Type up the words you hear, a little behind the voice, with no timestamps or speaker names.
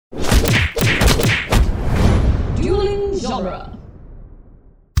genre.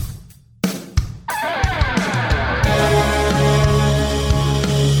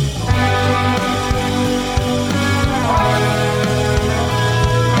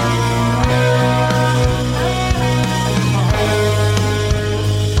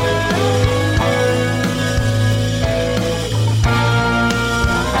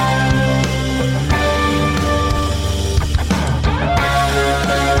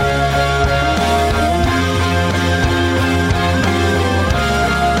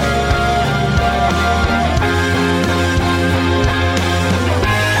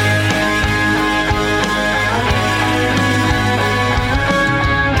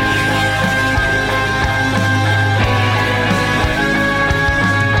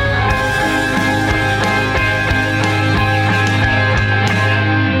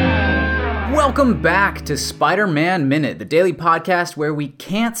 Welcome back to Spider-Man Minute, the daily podcast where we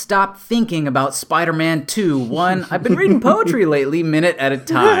can't stop thinking about Spider-Man 2, one I've been reading poetry lately, minute at a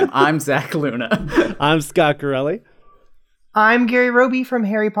time. I'm Zach Luna. I'm Scott Corelli. I'm Gary Roby from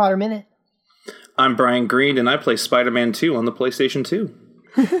Harry Potter Minute. I'm Brian Green, and I play Spider-Man 2 on the PlayStation 2.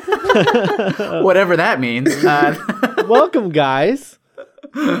 Whatever that means. Welcome, guys.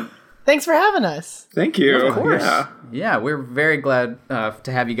 Thanks for having us. Thank you. Of course. Yeah. Yeah, we're very glad to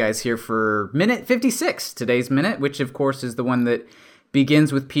have you guys here for Minute 56, today's Minute, which of course is the one that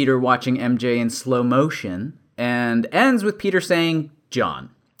begins with Peter watching MJ in slow motion and ends with Peter saying,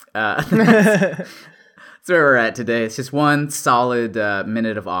 John. That's where we're at today. It's just one solid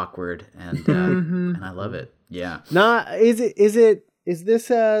minute of awkward, and and I love it. Yeah. Is this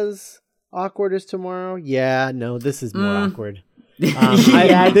as awkward as tomorrow? Yeah, no, this is more awkward.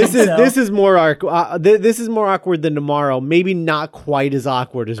 This is more this is more awkward than tomorrow. Maybe not quite as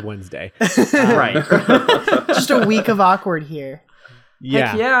awkward as Wednesday. Right. Just a week of awkward here.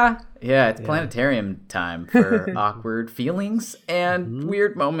 Yeah. Heck yeah. It's planetarium time for awkward feelings and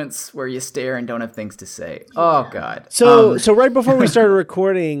weird moments where you stare and don't have things to say. Oh God. So right before we started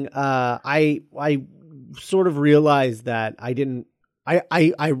recording, I sort of realized that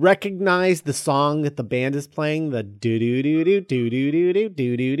I recognized the song that the band is playing, the do do do do do do do do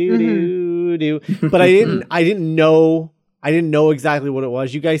do do do do, but I didn't know exactly what it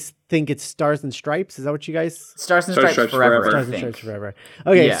was. You guys think it's Stars and Stripes? Is that what you guys? Stars and Stripes Forever. Stars and Stripes Forever.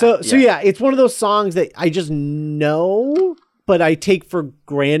 Okay, so it's one of those songs that I just know, but I take for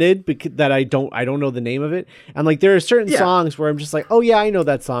granted because that I don't know the name of it. And like there are certain songs where I'm just like, oh yeah, I know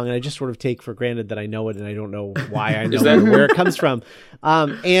that song, and I just sort of take for granted that I know it, and I don't know why I know it or where it comes from.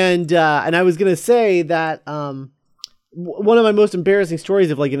 And I was gonna say that one of my most embarrassing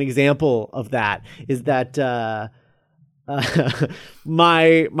stories of like an example of that is that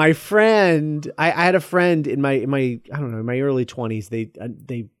my friend, I had a friend in my I don't know, in my early 20s. They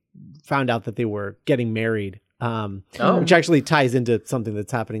found out that they were getting married. Which actually ties into something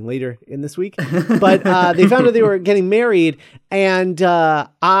that's happening later in this week. But they found out they were getting married, and it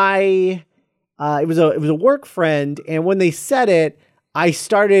was a work friend, and when they said it, I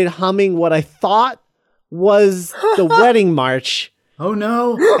started humming what I thought was the wedding march. Oh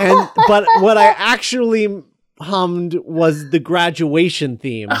no. But what I actually hummed was the graduation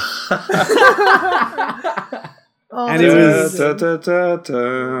theme. And it was and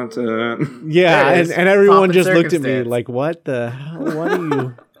everyone just looked at me like, what the hell, what are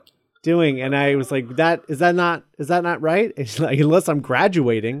you doing? And I was like, is that not right? It's like, unless I'm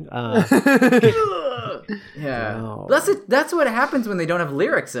graduating. Yeah. That's what happens when they don't have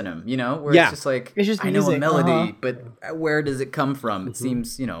lyrics in them, where it's just like, it's just I music. know a melody, but where does it come from? It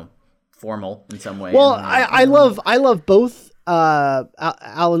seems, formal in some way. Well, I love both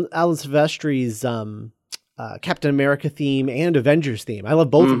Alan Silvestri's Captain America theme and Avengers theme. I love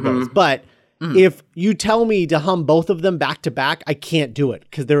both of those, but if you tell me to hum both of them back to back, I can't do it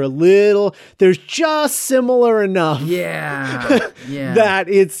because they're just similar enough. Yeah. That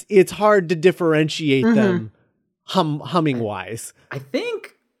it's hard to differentiate them humming wise. I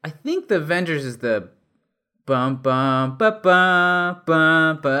think the Avengers is the bum bum ba bum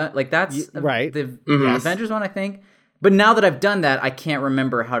bum ba, like that's right. The Avengers one, I think. But now that I've done that, I can't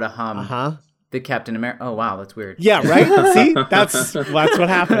remember how to hum. The Captain America. Oh wow, that's weird. Yeah, right. See, that's what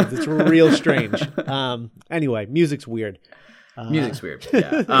happens. It's real strange. Anyway, music's weird. Music's weird.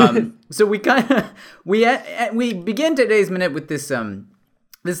 Yeah. So we begin today's minute with this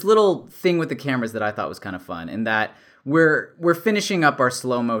this little thing with the cameras that I thought was kind of fun, in that we're finishing up our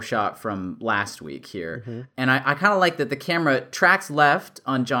slow-mo shot from last week here, and I kind of like that the camera tracks left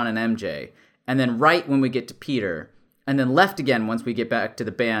on John and MJ, and then right when we get to Peter. And then left again once we get back to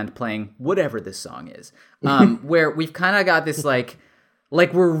the band playing whatever this song is, where we've kind of got this like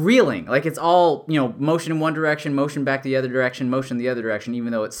like we're reeling. Like it's all, motion in one direction, motion back the other direction, motion the other direction.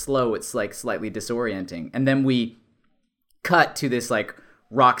 Even though it's slow, it's like slightly disorienting. And then we cut to this like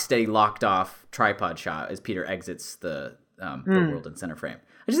rock steady locked off tripod shot as Peter exits the world in center frame.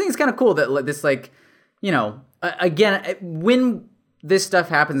 I just think it's kind of cool that this like, again, when this stuff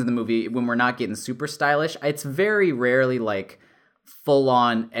happens in the movie, when we're not getting super stylish, it's very rarely like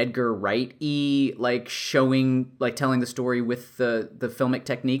full-on Edgar Wright-y, like showing, like telling the story with the filmic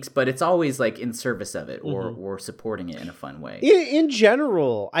techniques, but it's always like in service of it or supporting it in a fun way. In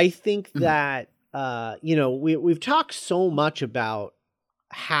general, I think that we've talked so much about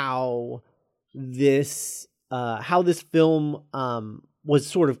how this film was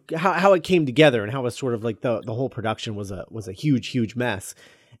sort of how it came together and how it was sort of like the whole production was a huge mess,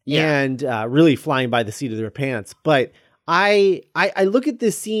 and really flying by the seat of their pants. But I look at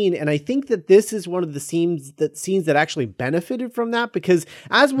this scene and I think that this is one of the scenes that actually benefited from that, because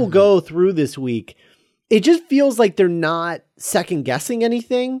as we'll go through this week, it just feels like they're not second guessing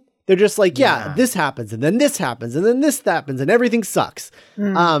anything. They're just like, this happens, and then this happens, and then this happens, and everything sucks.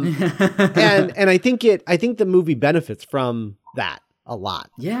 And I think the movie benefits from that a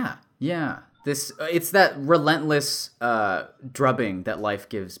lot. Yeah. It's that relentless drubbing that life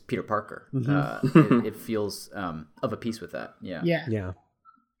gives Peter Parker. It feels of a piece with that. Yeah.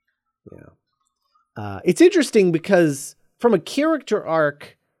 It's interesting because from a character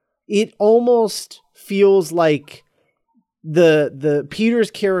arc, it almost feels like the Peter's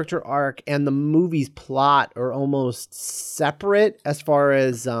character arc and the movie's plot are almost separate as far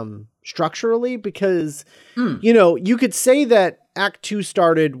as structurally, because you could say that Act 2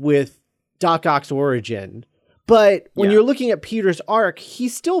 started with Doc Ock's origin, but when you're looking at Peter's arc, he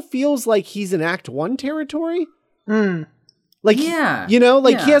still feels like he's in Act 1 territory. Like he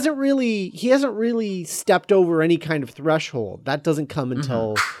hasn't really stepped over any kind of threshold. That doesn't come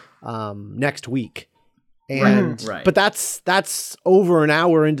until next week. And but that's over an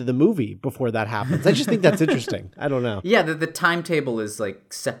hour into the movie before that happens. I just think that's interesting. I don't know. Yeah, the timetable is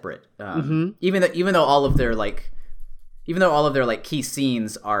like separate. Even though all of their key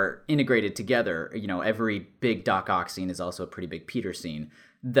scenes are integrated together, every big Doc Ock scene is also a pretty big Peter scene.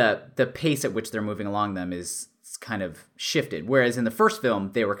 The pace at which they're moving along them is kind of shifted. Whereas in the first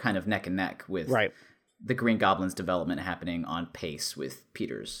film, they were kind of neck and neck with the Green Goblin's development happening on pace with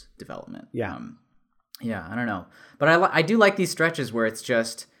Peter's development. Yeah, I don't know. But I do like these stretches where it's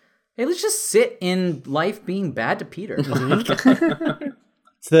just, hey, let's just sit in life being bad to Peter.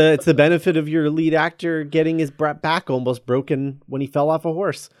 It's the benefit of your lead actor getting his back almost broken when he fell off a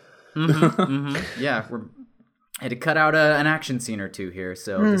horse. Yeah, I had to cut out an action scene or two here,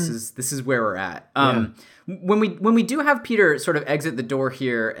 so this is where we're at. When we do have Peter sort of exit the door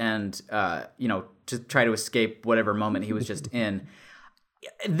here and to try to escape whatever moment he was just in,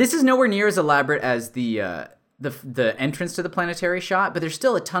 this is nowhere near as elaborate as the entrance to the planetary shot, but there's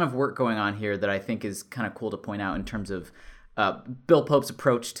still a ton of work going on here that I think is kind of cool to point out in terms of Bill Pope's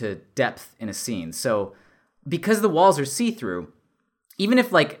approach to depth in a scene. So because the walls are see-through, even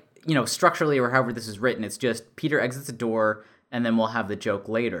if structurally or however this is written, it's just Peter exits a door and then we'll have the joke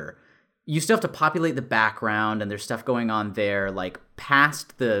later. You still have to populate the background, and there's stuff going on there like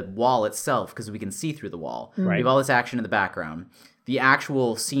past the wall itself because we can see through the wall. We have all this action in the background. The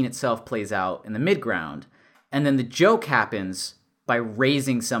actual scene itself plays out in the midground, and then the joke happens by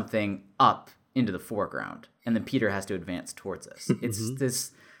raising something up into the foreground, and then Peter has to advance towards us.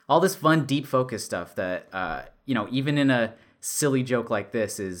 It's all this fun, deep focus stuff that even in a silly joke like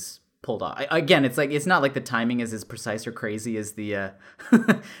this is pulled off. Again, it's not like the timing is as precise or crazy as the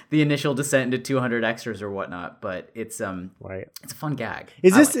the initial descent into 200 extras or whatnot, but it's it's a fun gag.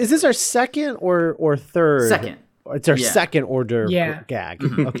 Is this our second or third? Second. It's our second order gag.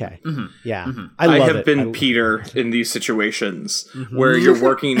 Okay. Yeah. I have been Peter in these situations where you're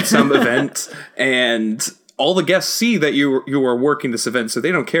working some event and all the guests see that you are working this event, so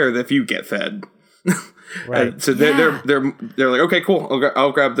they don't care if you get fed. So they're like, okay, cool.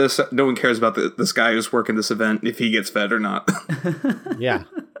 I'll grab this. No one cares about this guy who's working this event if he gets fed or not. Yeah.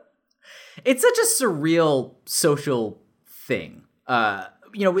 It's such a surreal social thing.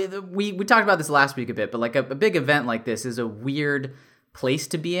 We talked about this last week a bit, but like a big event like this is a weird place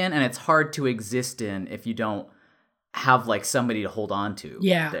to be in, and it's hard to exist in if you don't have like somebody to hold on to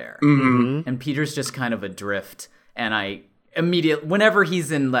there. And Peter's just kind of adrift, and I immediately, whenever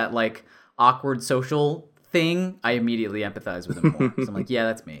he's in that like awkward social thing, I immediately empathize with him more. So I'm like, yeah,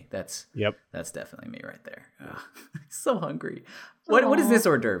 that's me. That's definitely me right there. So hungry. What is this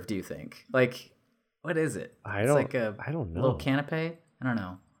hors d'oeuvre, do you think? Like, what is it? I don't know. Little canapé? I don't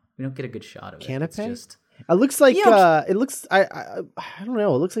know. We don't get a good shot of it. Canapé? It looks like Yeah. it looks. I don't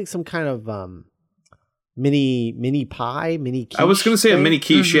know. It looks like some kind of mini pie, mini quiche I was going to say thing. a mini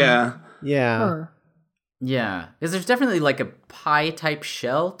quiche, yeah. Yeah. Huh. Yeah, because there's definitely like a pie type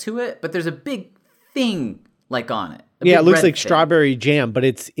shell to it, but there's a big thing like on it. Yeah, it big looks red like thing. strawberry jam, but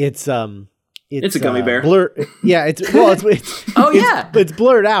it's It's a gummy bear. Blur. Yeah, it's Oh, yeah. it's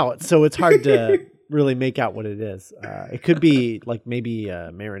blurred out, so it's hard to really make out what it is. It could be like maybe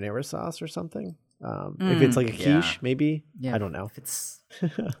marinara sauce or something. If it's like a quiche, yeah. maybe. Yeah, I don't know. If it's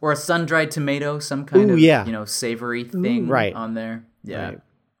or a sun-dried tomato, some kind Ooh, of yeah. Savory thing right. on there. Yeah.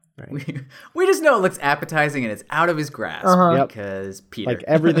 Right. We just know it looks appetizing and it's out of his grasp Yep. because Peter. Like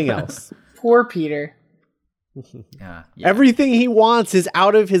everything else. Poor Peter. yeah. Everything he wants is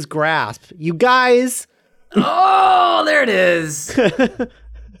out of his grasp. You guys. Oh, there it is.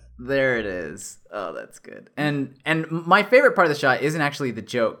 There it is. Oh, that's good. And my favorite part of the shot isn't actually the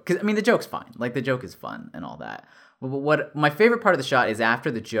joke, because I mean the joke's fine. Like the joke is fun and all that. But what my favorite part of the shot is after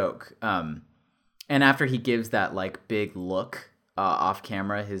the joke, and after he gives that like big look off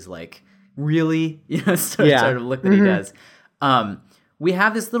camera, his like really sort of look that he does. We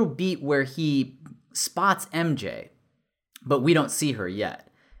have this little beat where he spots MJ, but we don't see her yet,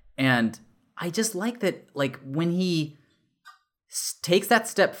 and I just like that. Like when he takes that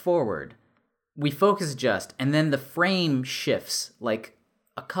step forward, we focus adjust, and then the frame shifts like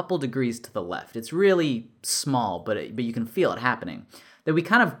a couple degrees to the left. It's really small, but you can feel it happening. That we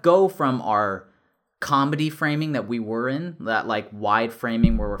kind of go from our comedy framing that we were in, that like wide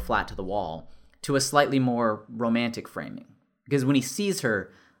framing where we're flat to the wall, to a slightly more romantic framing. Because when he sees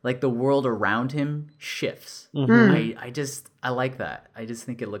her, like the world around him shifts. I like that. I just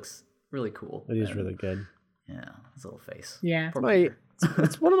think it looks really cool. It is really good. Yeah, his little face. Yeah. Poor My, Peter.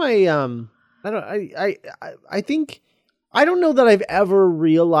 it's one of my I think I don't know that I've ever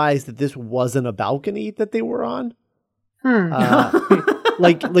realized that this wasn't a balcony that they were on.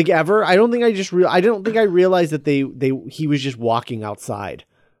 Like ever. I don't think I don't think I realized that he was just walking outside.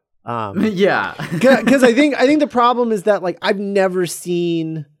 Yeah. Because I think the problem is that like I've never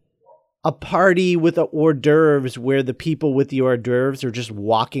seen a party with the hors d'oeuvres where the people with the hors d'oeuvres are just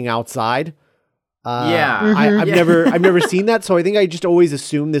walking outside. Yeah. I've never seen that, so I think I just always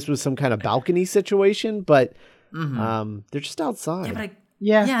assumed this was some kind of balcony situation, but they're just outside. Yeah, but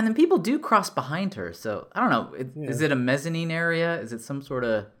Yeah. and then people do cross behind her. So I don't know. Is it a mezzanine area? Is it some sort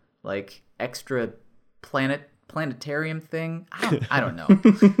of like extra planetarium thing? I don't know.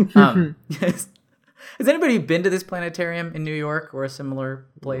 Has anybody been to this planetarium in New York or a similar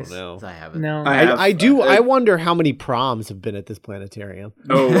place? No. I haven't. No. I do. I wonder how many proms have been at this planetarium.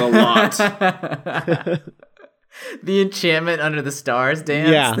 Oh, a lot. The enchantment under the stars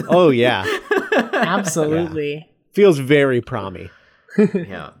dance. Yeah. Oh, yeah. Absolutely. Feels very prommy.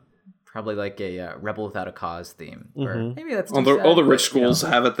 Yeah. Probably like a Rebel Without a Cause theme. Or maybe that's all too the sad, rich but, schools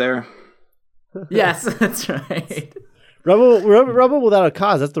have it there. Yes, that's right. Rebel Without a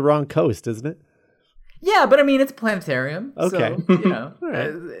Cause. That's the wrong coast, isn't it? Yeah, but I mean, it's a planetarium. Okay. So,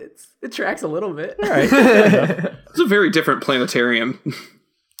 right. it tracks a little bit. All right. It's a very different planetarium.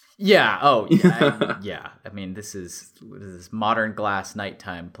 Yeah. Oh, yeah. Yeah. I mean, this is modern glass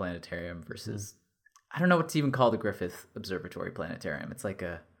nighttime planetarium versus, I don't know what to even call the Griffith Observatory Planetarium. It's like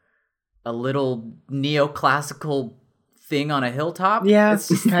a little neoclassical thing on a hilltop. Yeah. It's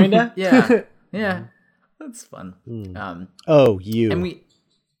just Kind of. yeah. Yeah. That's fun. Oh, you. And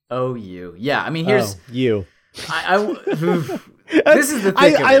you. Yeah. I mean, here's you. this is the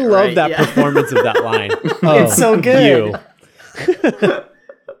thing. I love right? that Yeah. performance of that line. Oh, It's so good. You.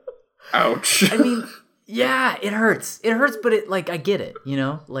 Ouch. I mean, yeah, it hurts. It hurts, but I get it,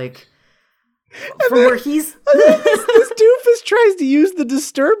 like from where he's This doofus tries to use the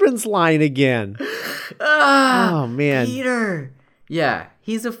disturbance line again. Oh, man. Peter. Yeah,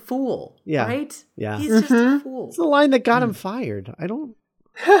 he's a fool. Yeah. Right? Yeah. He's just a fool. It's the line that got him fired. I don't.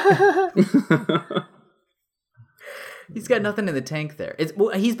 He's got nothing in the tank there.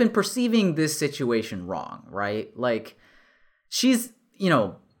 He's been perceiving this situation wrong, right? Like, she's,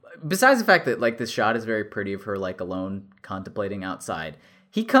 besides the fact that, like, this shot is very pretty of her, like, alone contemplating outside,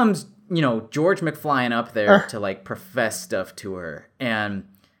 he comes, George McFlying up there to, like, profess stuff to her. And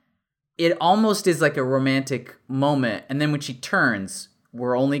it almost is like a romantic moment. And then when she turns,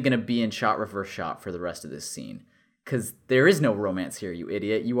 we're only going to be in shot reverse shot for the rest of this scene. Because there is no romance here, you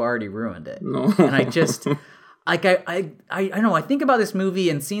idiot. You already ruined it. No. And I just... Like, I don't know, I think about this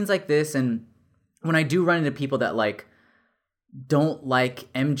movie and scenes like this, and when I do run into people that, like, don't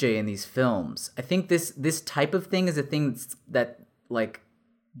like MJ in these films, I think this type of thing is a thing that, like,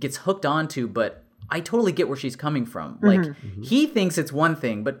 gets hooked onto, but I totally get where she's coming from. Like, he thinks it's one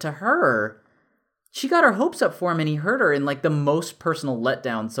thing, but to her, she got her hopes up for him and he hurt her in like the most personal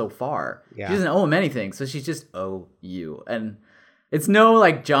letdown so far. Yeah. She doesn't owe him anything, so she's just you. And it's no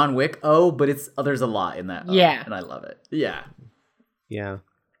like John Wick but it's there's a lot in that. Yeah. And I love it. Yeah. Yeah.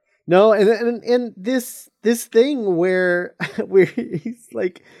 No, and this thing where he's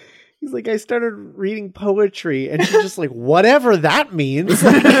like I started reading poetry, and she's just like, whatever that means.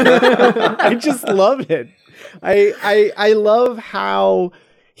 I just love it. I love how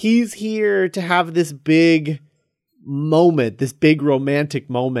he's here to have this big moment, this big romantic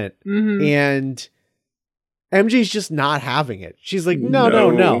moment, and MJ's just not having it. She's like,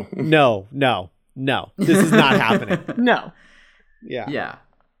 no. This is not happening. No. Yeah.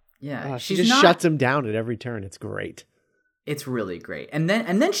 She She's just shuts him down at every turn. It's great. It's really great. And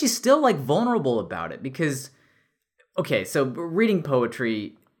then she's still like vulnerable about it because, okay, so reading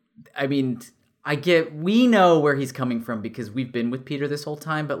poetry, I mean, we know where he's coming from because we've been with Peter this whole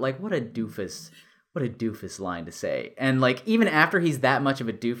time, but like, what a doofus line to say. And like, even after he's that much of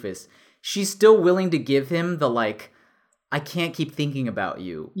a doofus, she's still willing to give him the like, I can't keep thinking about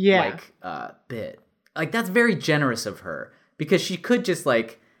you, bit. Like, that's very generous of her because she could just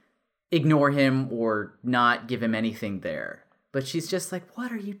like, ignore him or not give him anything there. But she's just like, what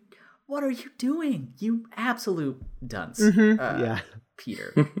are you doing? You absolute dunce.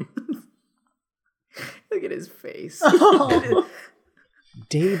 Peter. Look at his face.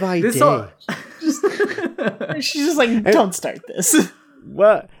 Day by day. She's just like, don't start this.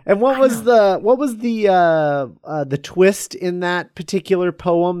 What was the twist in that particular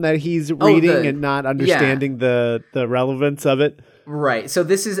poem that he's reading and not understanding the relevance of it? Right. So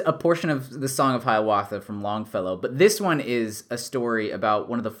this is a portion of the Song of Hiawatha from Longfellow, but this one is a story about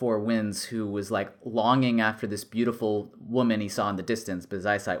one of the four winds who was like longing after this beautiful woman he saw in the distance, but his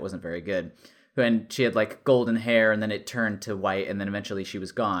eyesight wasn't very good. And she had like golden hair, and then it turned to white, and then eventually she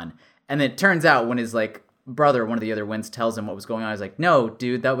was gone. And it turns out when his like brother, one of the other winds, tells him what was going on, he's like, no,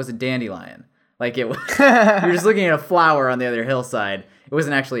 dude, that was a dandelion. Like it was, you're just looking at a flower on the other hillside. It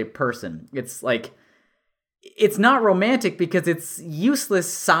wasn't actually a person. It's like, it's not romantic because it's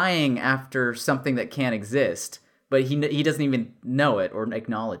useless sighing after something that can't exist, but he doesn't even know it or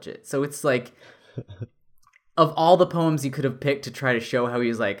acknowledge it. So it's like, of all the poems you could have picked to try to show how he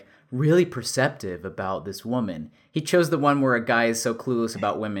was like really perceptive about this woman, he chose the one where a guy is so clueless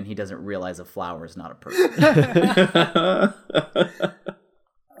about women he doesn't realize a flower is not a person.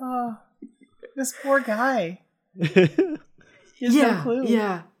 Oh, this poor guy. He's no clue.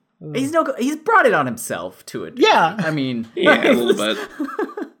 Yeah. He's brought it on himself to it. Yeah. I mean, a little bit.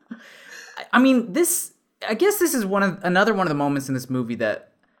 I mean, I guess this is another one of the moments in this movie that,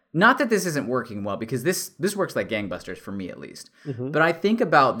 not that this isn't working well, because this works like gangbusters for me at least. Mm-hmm. But I think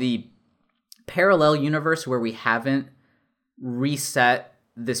about the parallel universe where we haven't reset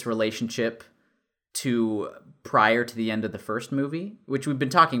this relationship to prior to the end of the first movie, which we've been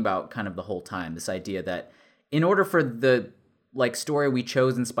talking about kind of the whole time. This idea that in order for the like story we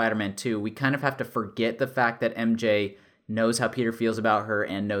chose in Spider-Man 2, we kind of have to forget the fact that MJ knows how Peter feels about her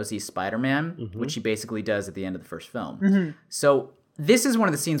and knows he's Spider-Man, which she basically does at the end of the first film. Mm-hmm. So this is one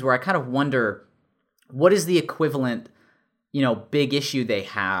of the scenes where I kind of wonder, what is the equivalent, big issue they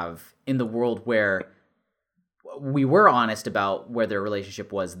have in the world where we were honest about where their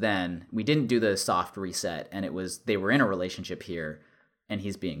relationship was then. We didn't do the soft reset, and they were in a relationship here, and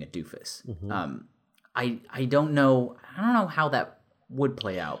he's being a doofus. Mm-hmm. I don't know how that would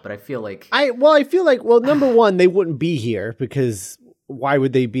play out, but I feel like number one, they wouldn't be here because why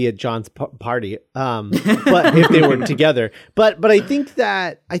would they be at John's party? But if they were together, but I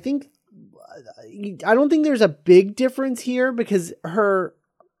don't think there's a big difference here because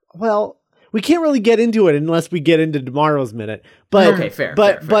we can't really get into it unless we get into tomorrow's minute. But okay, fair.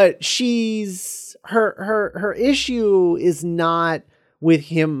 But she's her issue is not with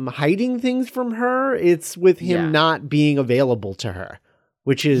him hiding things from her, it's with him not being available to her,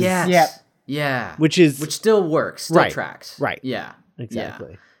 which is which still works, still tracks, right? Yeah,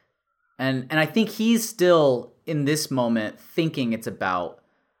 exactly. Yeah. And I think he's still in this moment thinking it's about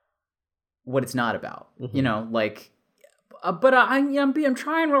what it's not about, but I'm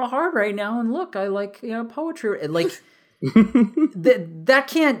trying real hard right now, and look, I like poetry, like that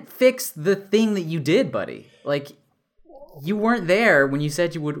can't fix the thing that you did, buddy. Like, you weren't there when you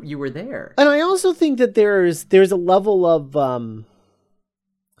said you were there. And I also think that there's a level of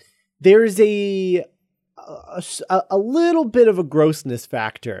there's a little bit of a grossness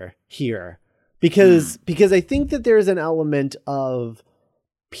factor here because I think that there's an element of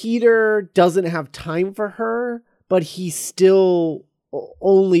Peter doesn't have time for her, but he still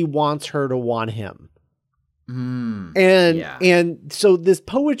only wants her to want him. And so this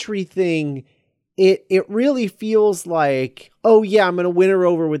poetry thing, it really feels like, oh yeah, I'm going to win her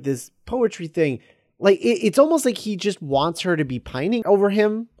over with this poetry thing. Like it's almost like he just wants her to be pining over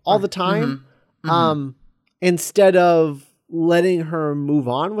him all the time. Instead of letting her move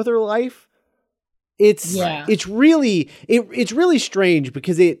on with her life. It's really strange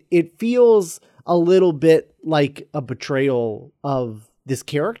because it feels a little bit like a betrayal of this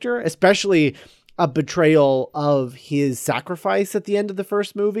character, especially a betrayal of his sacrifice at the end of the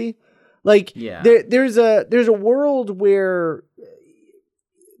first movie. Like there's a world where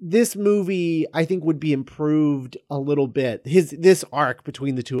this movie, I think, would be improved a little bit. This arc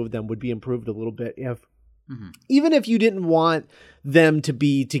between the two of them would be improved a little bit if, even if you didn't want them to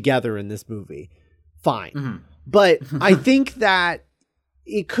be together in this movie, fine. But I think that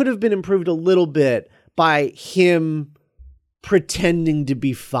it could have been improved a little bit by him pretending to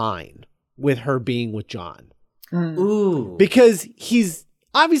be fine with her being with John. Ooh. Because he's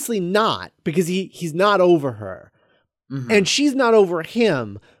obviously not, because he's not over her. And she's not over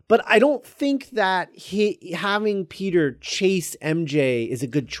him. But I don't think that having Peter chase MJ is a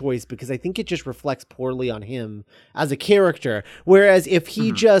good choice, because I think it just reflects poorly on him as a character. Whereas if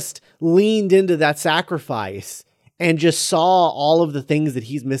he just leaned into that sacrifice and just saw all of the things that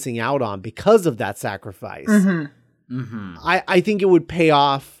he's missing out on because of that sacrifice, I think it would pay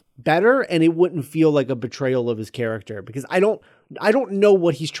off better, and it wouldn't feel like a betrayal of his character, because I don't know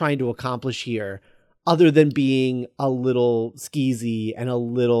what he's trying to accomplish here, other than being a little skeezy and a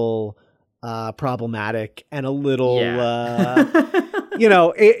little problematic and a little,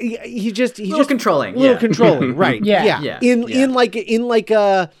 he's just controlling, controlling, right? In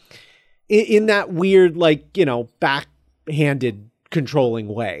that weird, backhanded controlling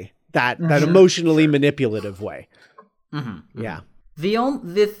way, that emotionally manipulative way. Yeah.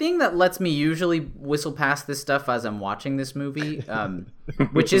 The thing that lets me usually whistle past this stuff as I'm watching this movie,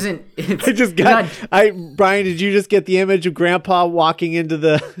 which isn't... Brian, did you just get the image of Grandpa walking into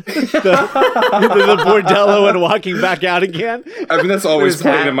the bordello and walking back out again? I mean, that's always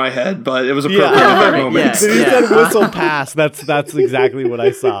playing in my head, but it was appropriate at that moment. So you said whistle past. That's exactly what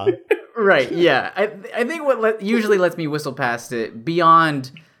I saw. Right, yeah. I think what usually lets me whistle past it,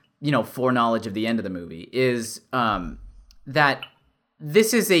 beyond, foreknowledge of the end of the movie, is that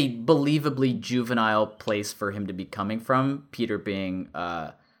this is a believably juvenile place for him to be coming from, Peter being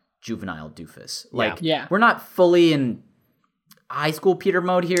a juvenile doofus. We're not fully in high school Peter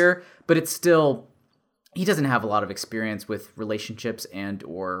mode here, but it's still, he doesn't have a lot of experience with relationships and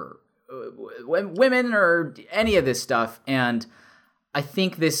or women or any of this stuff. And I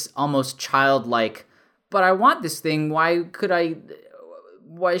think this almost childlike, but I want this thing, why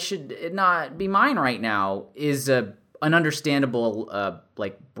should it not be mine right now, is an understandable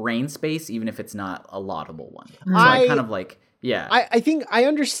brain space, even if it's not a laudable one. So I think I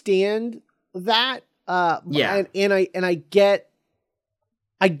understand that. And I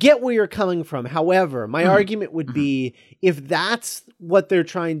get where you're coming from. However, my argument would be, if that's what they're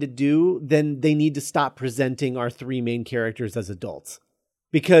trying to do, then they need to stop presenting our three main characters as adults.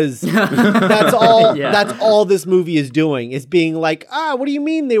 Because that's all that's all this movie is doing, is being like, what do you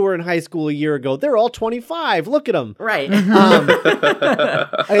mean they were in high school a year ago? They're all 25. Look at them. Right.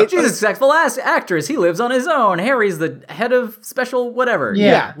 She's a successful actress. He lives on his own. Harry's the head of special whatever.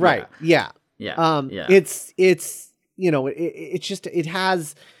 Right. It's just, it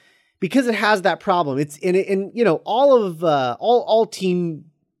has, because it has that problem. It's all teen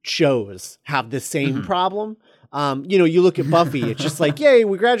shows have the same problem. You look at Buffy, it's just like, yay,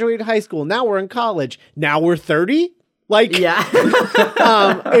 we graduated high school. Now we're in college. Now we're 30. And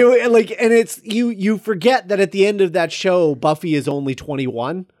it's, you forget that at the end of that show, Buffy is only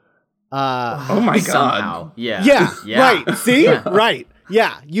 21. Oh my God. Somehow. Right. See? Right.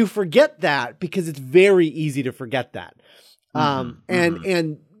 Yeah. You forget that because it's very easy to forget that.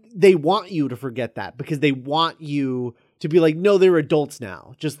 And they want you to forget that because they want you to be like, no, they're adults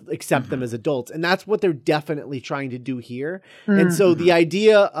now. Just accept them as adults. And that's what they're definitely trying to do here. And so the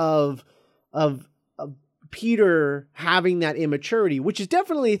idea of Peter having that immaturity, which is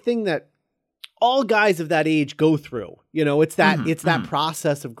definitely a thing that all guys of that age go through. It's that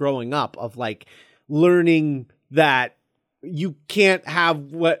process of growing up, of learning that you can't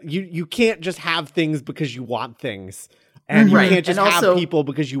have you can't just have things because you want things. And you can't just have people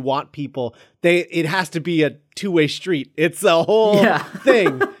because you want people. It has to be a two-way street. It's a whole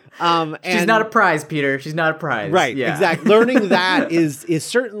thing. She's not a prize, Peter. She's not a prize. Right. Yeah. Exactly. Learning that is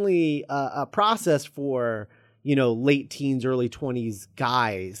certainly a process for, late teens, early 20s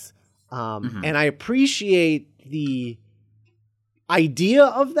guys. And I appreciate the idea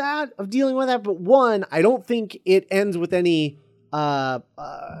of that, of dealing with that. But one, I don't think it ends with any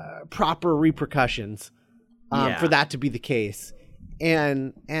proper repercussions for that to be the case.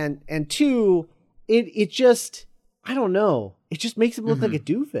 And two, it just, I don't know. It just makes him look like a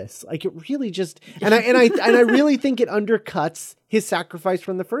doofus. Like it really just, and I really think it undercuts his sacrifice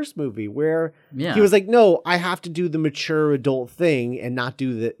from the first movie where he was like, no, I have to do the mature adult thing and not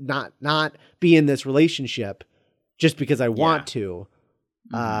do not be in this relationship just because I want to.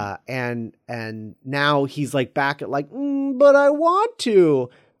 And now he's like back at like, but I want to.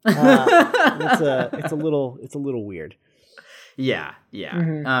 It's a little weird. Yeah.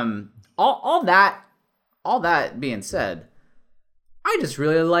 All that being said, I just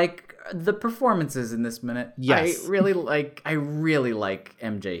really like the performances in this minute. Yes. I really like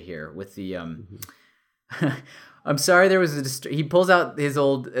MJ here with the I'm sorry there was he pulls out his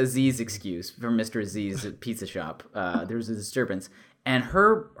old Aziz excuse from Mr. Aziz at Pizza Shop. There was a disturbance. And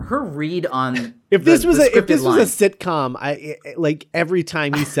her read on if this was a sitcom, I like every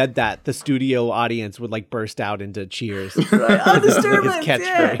time he said that, the studio audience would like burst out into cheers. Oh, disturbance! His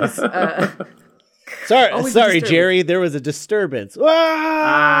catchphrase. Sorry, Jerry. There was a disturbance. Let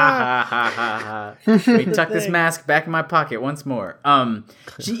me tuck this mask back in my pocket once more.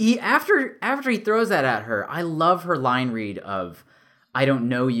 After he throws that at her, I love her line read of, "I don't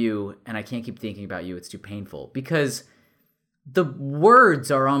know you, and I can't keep thinking about you. It's too painful." Because the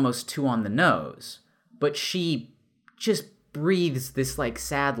words are almost too on the nose, but she just breathes this like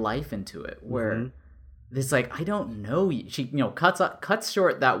sad life into it, where this like, I don't know you. She cuts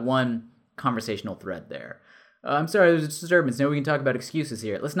short that one conversational thread there. I'm sorry, there's a disturbance. Now we can talk about excuses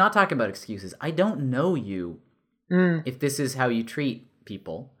here. Let's not talk about excuses. I don't know you if this is how you treat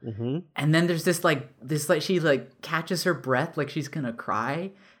people. And then there's this she like catches her breath like she's gonna cry,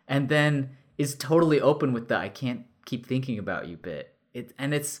 and then is totally open with the I can't keep thinking about you bit.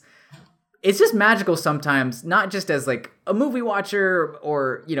 It's just magical sometimes, not just as like a movie watcher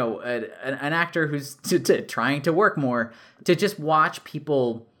or an actor who's trying to work more, to just watch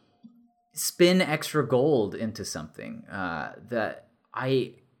people spin extra gold into something that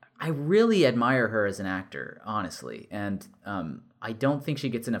I really admire her as an actor, honestly. And I don't think she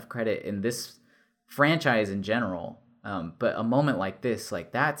gets enough credit in this franchise in general. But a moment like this,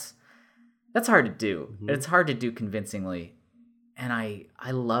 like that's hard to do. It's hard to do convincingly. And I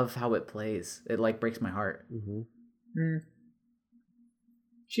love how it plays. It like breaks my heart.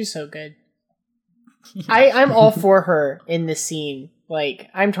 She's so good. I'm all for her in this scene. Like,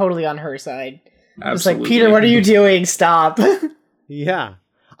 I'm totally on her side. Absolutely. It's like, Peter, what are you doing? Stop. Yeah.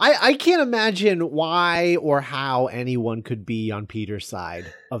 I can't imagine why or how anyone could be on Peter's side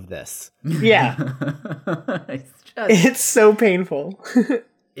of this. Yeah. It's so painful.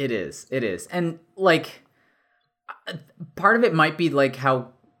 It is. And like, part of it might be like how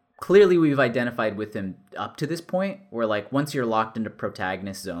clearly we've identified with him up to this point, where like once you're locked into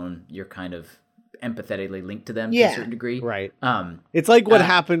protagonist zone, you're kind of empathetically linked to them to a certain degree. Right. It's like what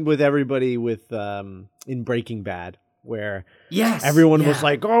happened with everybody with in Breaking Bad, where everyone was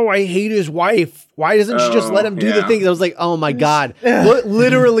like, "Oh, I hate his wife. Why doesn't she just let him do the things?" I was like, "Oh my God."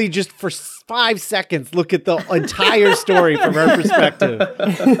 Literally just for 5 seconds, look at the entire story from her perspective.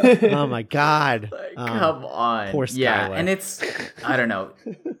 Oh my God. Come on. Poor Skylar. Yeah, and it's, I don't know.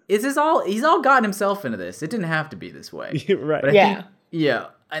 He's all gotten himself into this. It didn't have to be this way. Right. But I think,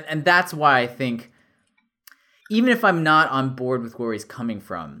 and that's why I think, even if I'm not on board with where he's coming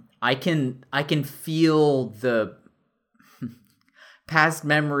from, I can feel the past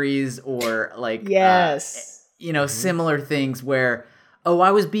memories or like similar things where, oh,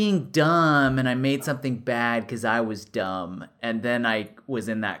 I was being dumb and I made something bad because I was dumb, and then I was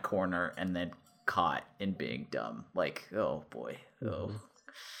in that corner and then caught in being dumb. Like, oh boy,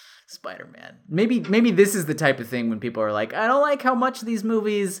 Spider-Man. Maybe this is the type of thing when people are like, I don't like how much these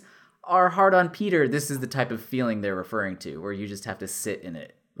movies are hard on Peter. This is the type of feeling they're referring to, where you just have to sit in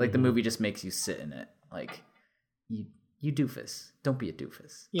it. Like the movie just makes you sit in it. Like, you doofus. Don't be a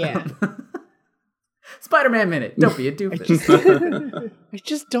doofus. Yeah. Spider-Man minute. Don't be a doofus. I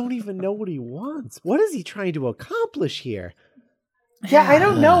just don't even know what he wants. What is he trying to accomplish here? Yeah, I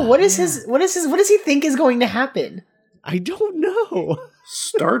don't know. What does he think is going to happen? I don't know.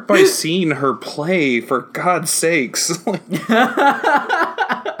 Start by seeing her play, for God's sakes.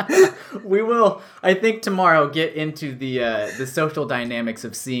 We will, I think, tomorrow get into the social dynamics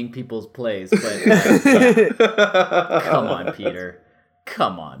of seeing people's plays. But come on, Peter.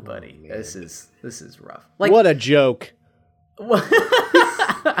 Come on, buddy. This is rough. Like, what a joke.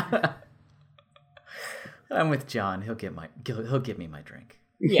 I'm with John. He'll give me my drink.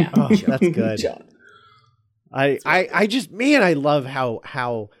 Yeah. Oh, that's good. John. I just, man, I love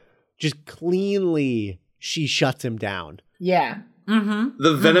how just cleanly she shuts him down. Yeah. Mm-hmm.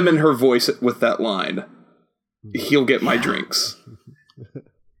 The venom in her voice with that line. He'll get my drinks.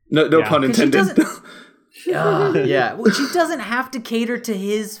 No pun intended. Yeah. Well, she doesn't have to cater to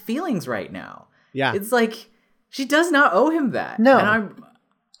his feelings right now. Yeah. It's like she does not owe him that. No. And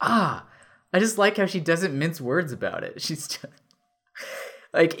I just like how she doesn't mince words about it. She's just,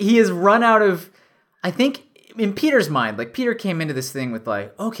 like, he has run out of, I think in Peter's mind, like Peter came into this thing with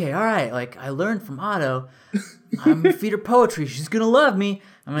like, okay, all right, like I learned from Otto, I'm gonna feed her poetry. She's gonna love me.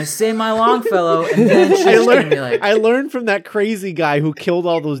 I'm gonna say my Longfellow, and then she's gonna be like, I learned from that crazy guy who killed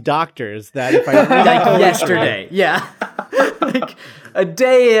all those doctors that if I like yesterday, yeah, like a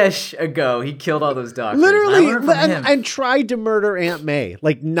day-ish ago, he killed all those doctors. Literally, and tried to murder Aunt May,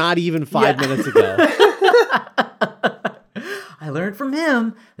 like not even 5 minutes ago. I learned from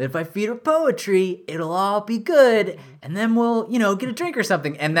him that if I feed her poetry, it'll all be good, and then we'll, get a drink or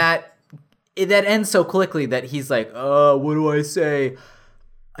something. And that ends so quickly that he's like, what do I say?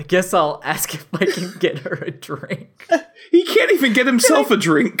 I guess I'll ask if I can get her a drink. He can't even get himself a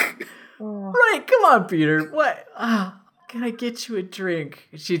drink. Right, come on, Peter. What? Can I get you a drink?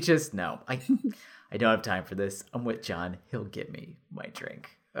 She just, no. I don't have time for this. I'm with John. He'll get me my drink.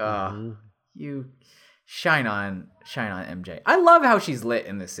 You shine on MJ. I love how she's lit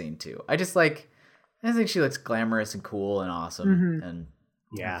in this scene too. I think she looks glamorous and cool and awesome. And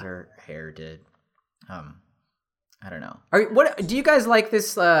as her hair did. I don't know. What do you guys like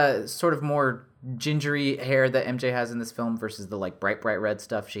this sort of more gingery hair that MJ has in this film versus the like bright red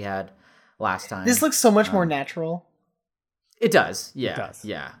stuff she had last time? This looks so much more natural. It does. Yeah. It does.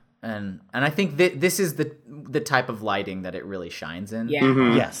 Yeah. And I think this is the type of lighting that it really shines in. Yeah.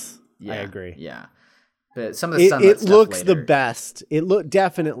 Mm-hmm. Yes. Yeah. I agree. Yeah. But some of the sunlit it stuff looks later, the best. It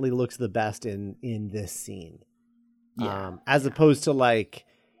definitely looks the best in this scene. Yeah. As opposed to like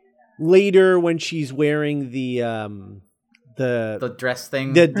later when she's wearing the dress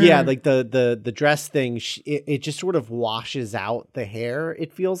thing. Like the dress thing, it just sort of washes out the hair,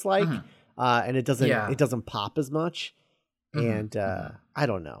 it feels like. And it doesn't pop as much. And I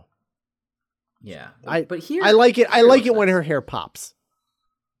don't know. Yeah. But here I like it. I like it when her hair pops.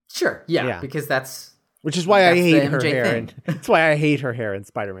 Sure. Yeah. Because which is why I hate her hair. And that's why I hate her hair in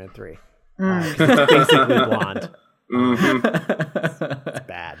Spider-Man 3. It's basically blonde. It's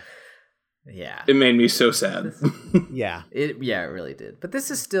bad. Yeah. It made me so sad. Yeah. It really did. But this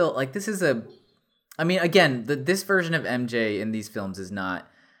is still like again, this version of MJ in these films is not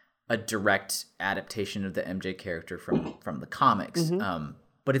a direct adaptation of the MJ character from the comics.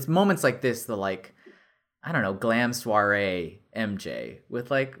 But it's moments like this, the like, I don't know, glam soiree MJ with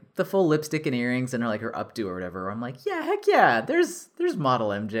like the full lipstick and earrings and her updo or whatever. I'm like, yeah, heck yeah. There's model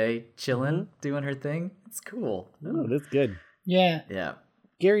MJ chilling, doing her thing. It's cool. Oh, that's good. Yeah. Yeah.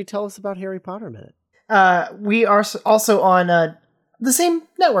 Gary, tell us about Harry Potter a minute. We are also on the same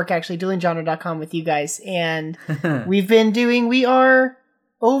network, actually, duelinggenre.com with you guys. And we are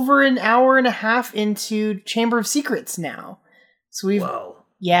over an hour and a half into Chamber of Secrets now. So Whoa.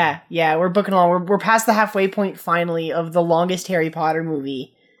 Yeah, we're booking along. We're past the halfway point finally of the longest Harry Potter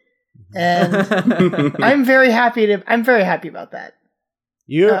movie. And I'm very happy about that.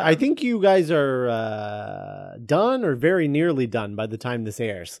 I think you guys are done or very nearly done by the time this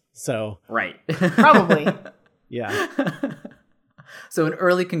airs. So right. Probably. Yeah. So an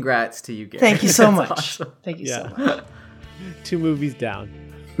early congrats to you, Gary. Thank you so much. Awesome. Thank you so much. 2 movies down.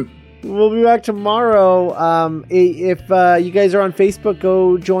 We'll be back tomorrow. If you guys are on Facebook,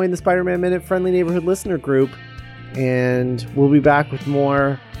 go join the Spider-Man Minute Friendly Neighborhood Listener Group. And we'll be back with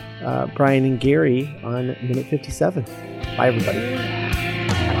more Brian and Gary on Minute 57. Bye, everybody.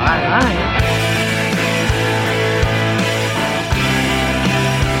 Bye.